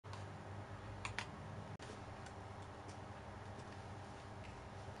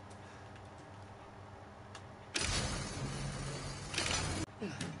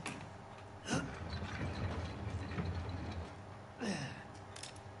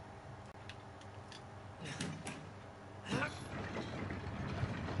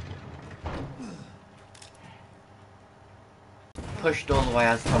pushed all the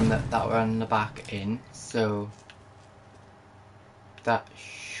wires from that were on the back in, so that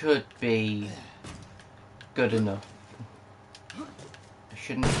should be good enough. I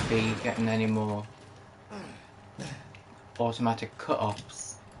shouldn't be getting any more automatic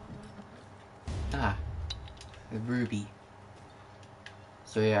cut-offs. Ah, the ruby.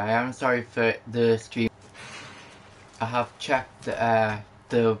 So yeah, I am sorry for the stream. I have checked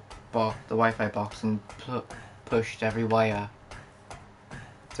the Wi-Fi box and pushed every wire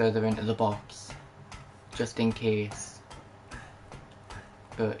further into the box, just in case.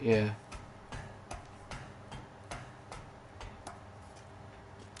 But yeah.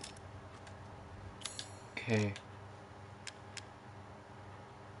 Okay.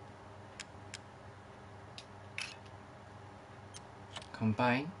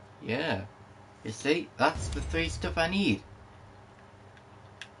 Combine. Yeah. You see, that's the 3 stuff I need.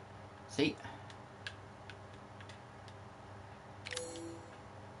 See?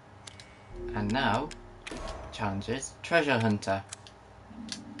 And now, challenges Treasure Hunter,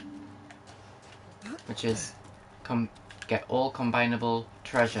 which is get all combinable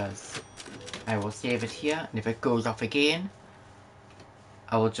treasures. I will save it here, and if it goes off again,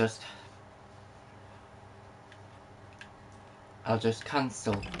 I'll just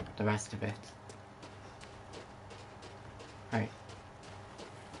cancel the rest of it. Right.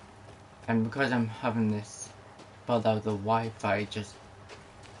 And because I'm having this bother the Wi-Fi just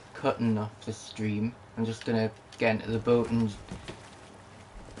cutting off the stream, I'm just gonna get into the boat and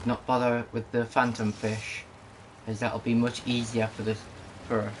not bother with the phantom fish, as that'll be much easier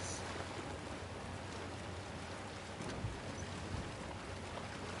for us.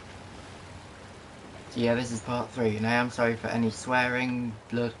 So yeah, this is part 3, and I am sorry for any swearing,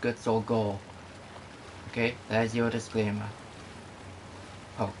 blood, guts or gore. Okay, there's your disclaimer.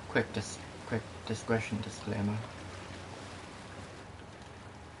 Oh, quick discretion disclaimer.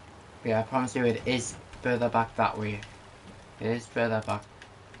 But yeah, I promise you it is further back that way. It is further back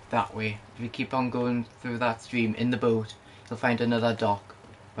that way. If you keep on going through that stream in the boat, you'll find another dock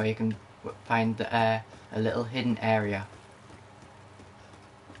where you can find a little hidden area.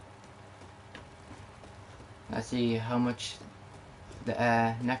 Let's see how much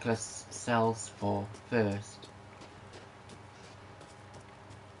the necklace sells for first,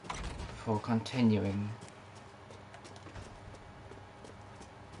 before continuing.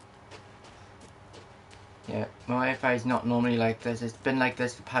 Yeah, my Wi-Fi is not normally like this. It's been like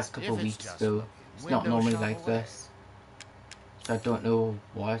this the past couple of weeks, so it's not normally like this. So I don't know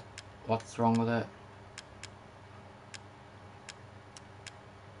what's wrong with it.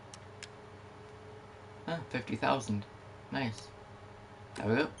 Ah, 50,000. Nice. There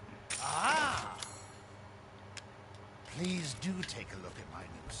we go. Ah! Please do take a look at my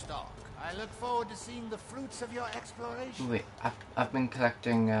new stock. I look forward to seeing the fruits of your exploration. Wait, I've been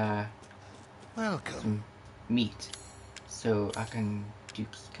collecting Welcome. some meat, so I can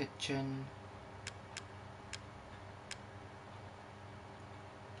Duke's Kitchen.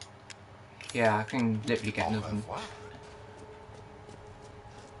 Yeah, I can literally get nothing.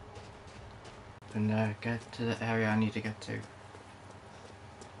 And get to the area I need to get to.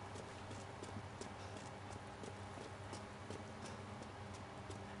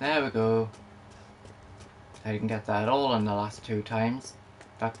 There we go. I didn't get that at all in the last 2 times.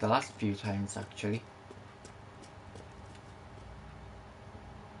 In fact, the last few times actually.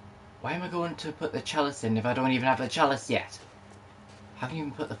 Why am I going to put the chalice in if I don't even have the chalice yet? I haven't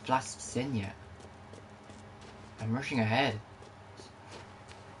even put the flasks in yet. I'm rushing ahead.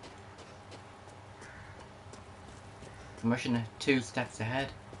 I'm rushing 2 steps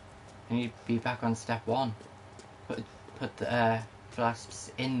ahead. I need to be back on step 1. Put the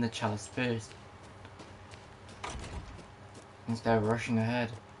flasks in the chalice first, instead of rushing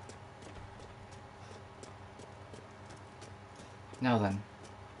ahead. Now then.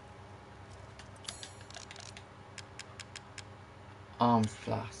 Arms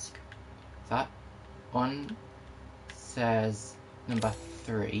flask. That one says number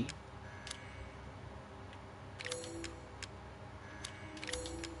 3.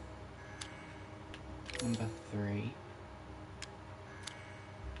 Number 3.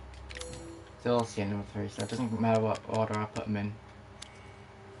 They all say number 3, so it doesn't matter what order I put them in.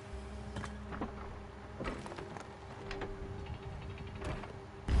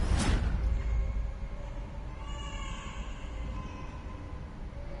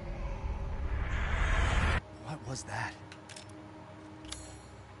 What was that?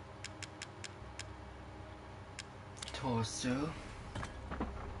 Torso.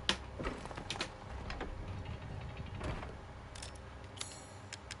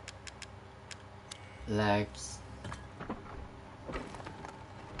 Legs.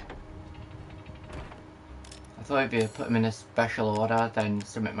 thought if you put them in a special order, then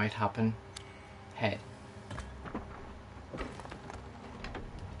something might happen. Head.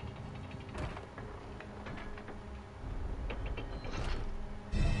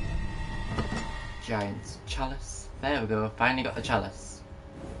 Giant's chalice. There we go, finally got the chalice.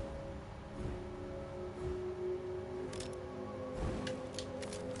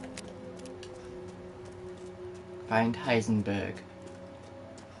 Find Heisenberg.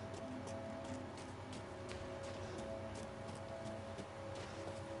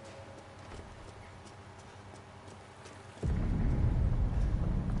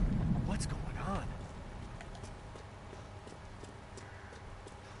 What's going on?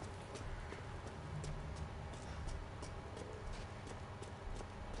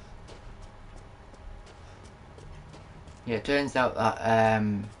 Yeah, it turns out that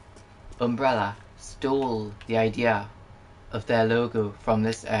Umbrella stole the idea of their logo from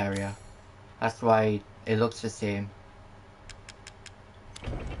this area. That's why it looks the same.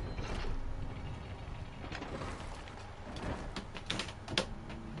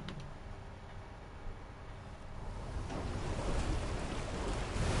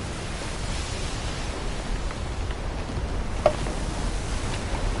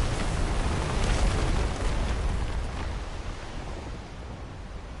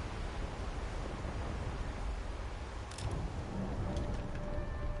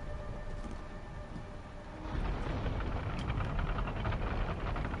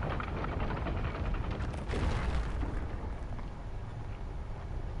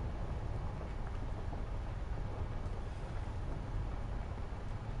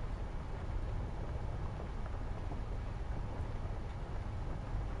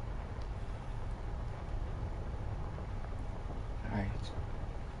 Right.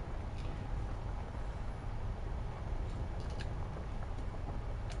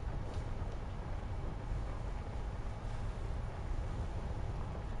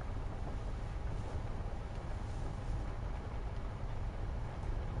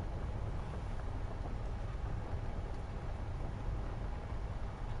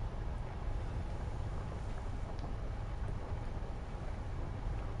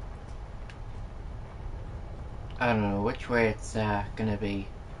 I don't know which way it's gonna be,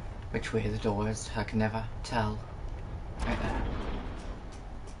 which way the door is. I can never tell. Right there.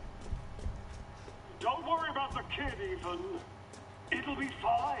 Don't worry about the kid, Ethan. It'll be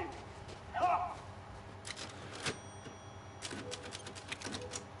fine. Ha!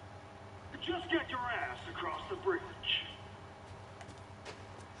 Just get your ass across the bridge.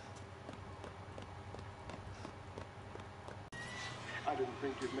 I didn't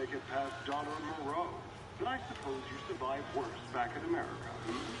think you'd make it past Donner and Moreau, but I suppose you survived worse back in America.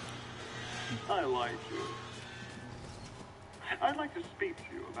 I like you. I'd like to speak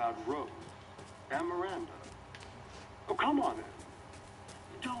to you about Rose and Miranda. Oh, come on in.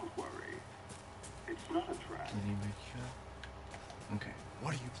 Don't worry. It's not a trap. Did he make sure? Okay.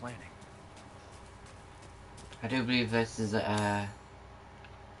 What are you planning? I do believe this is an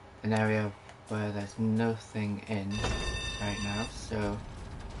area where there's nothing in right now, so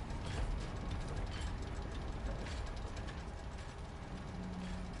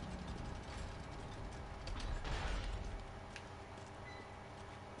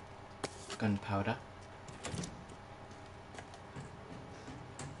gunpowder.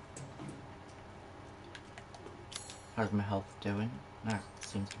 How's my health doing? That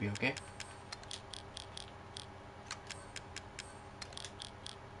seems to be okay.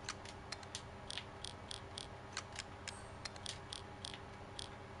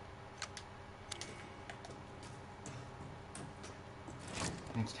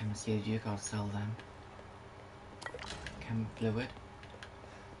 Next time I see a Duke, I'll sell them. Chem fluid.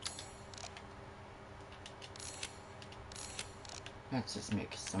 Let's just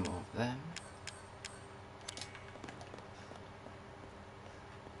make some of them.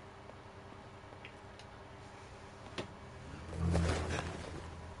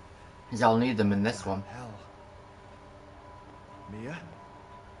 Because I'll need them in this one. Hell. Mia?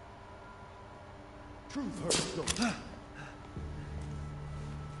 Truth hurts, though.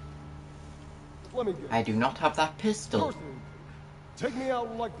 Let me get I do not have that pistol. Take me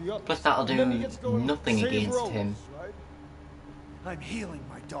out like the others. Plus that'll do and then he gets going, nothing save against Rose, him. Right? I'm healing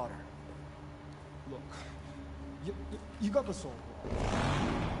my daughter. Look, you got the soul wrong.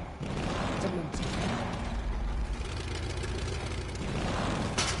 It's an empty.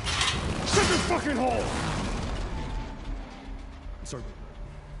 Shut this fucking hole! Sorry.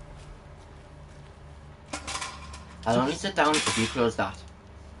 I'll only sit down if you close that.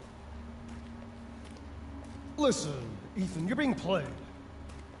 Listen, Ethan, you're being played.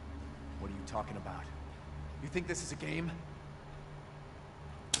 What are you talking about? You think this is a game?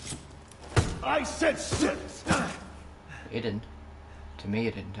 I said sit! It didn't. To me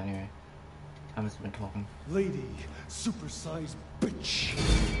it didn't anyway. I must have been talking. Lady, supersized bitch.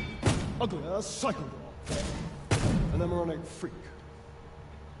 Ugly ass psycho doll. An emeronic freak.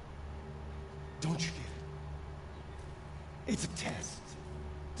 Don't you get it? It's a test.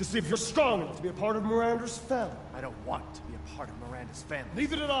 To see if you're strong enough to be a part of Miranda's family. I don't want to be a part of Miranda's family.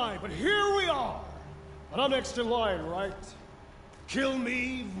 Neither did I, but here we are. And I'm next in line, right? Kill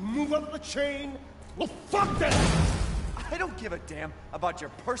me, move up the chain. Well, fuck that! I don't give a damn about your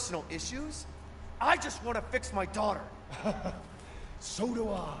personal issues. I just want to fix my daughter. So do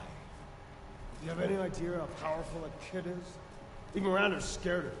I. Do you have any idea how powerful that kid is? Even Miranda's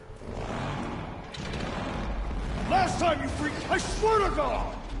scared of her. Last time you freaked, I swear to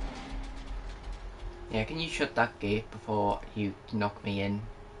God! Yeah, can you shut that gate before you knock me in?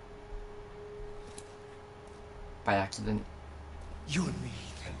 By accident. You and me,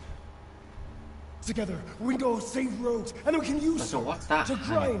 Ethan. Together, we can go save roads, and we can use So her what's that? to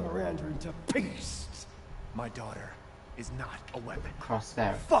grind Miranda into paste. My daughter is not a weapon. Cross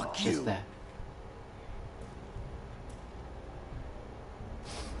there. Fuck Just you. there.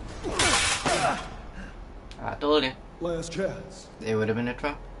 I told you. Last chance. It would have been a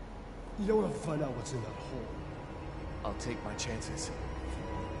trap. You don't want to find out what's in that hole. I'll take my chances.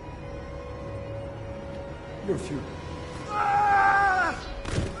 You're fury.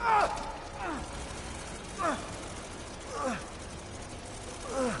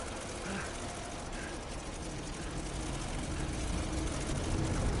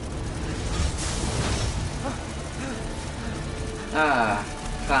 Ah,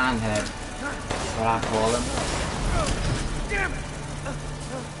 fan head. That's what I call him. Damn it!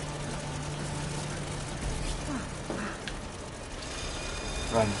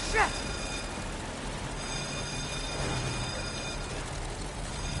 Run. Shit!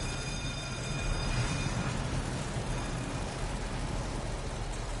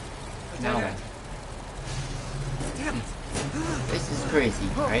 Now then. Damn it! This is crazy,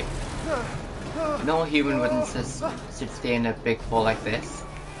 right? No human wouldn't sustain a big fall like this.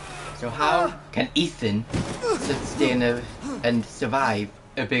 So how can Ethan sustain and survive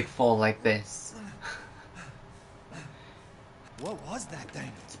a big fall like this? What was that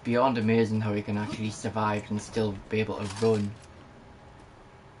thing? It's beyond amazing how he can actually survive and still be able to run.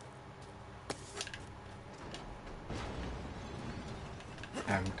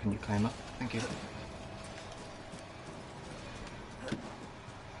 Can you climb up? Thank you.